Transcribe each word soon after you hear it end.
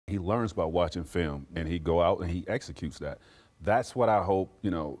he learns by watching film, and he go out and he executes that. That's what I hope, you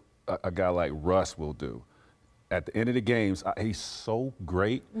know, a guy like Russ will do. At the end of the games, he's so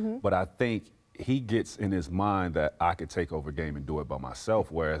great, but I think he gets in his mind that I could take over a game and do it by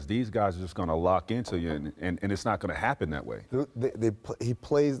myself, whereas these guys are just going to lock into you, and it's not going to happen that way. He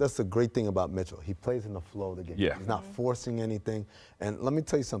plays, that's the great thing about Mitchell. He plays in the flow of the game. Yeah. He's not forcing anything. And let me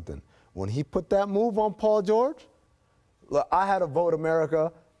tell you something. When he put that move on Paul George, look, I had to vote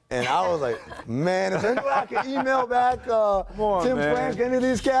America. And I was like, man, if anybody can email back Tim Frank, any of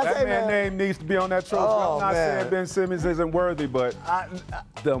these cats, that hey, man's name needs to be on that trophy. Oh, I'm not man. saying Ben Simmons isn't worthy, but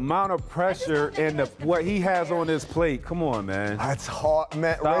the amount of pressure and what he has on his plate, come on, man. It's hard,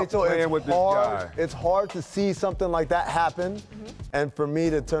 man. Stop Rachel, playing it's with this hard. guy. It's hard to see something like that happen, and for me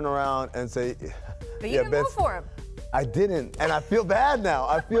to turn around and say, but you didn't vote for him. I didn't, and I feel bad now.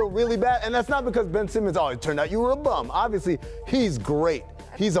 I feel really bad, and that's not because Ben Simmons, oh, it turned out you were a bum. Obviously, he's great.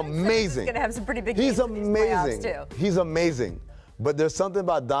 He's amazing. He's going to have some pretty big He's games in these playoffs, amazing. too. He's amazing. But there's something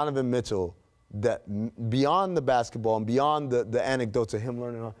about Donovan Mitchell that beyond the basketball and beyond the anecdotes of him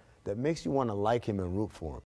learning, that makes you want to like him and root for him.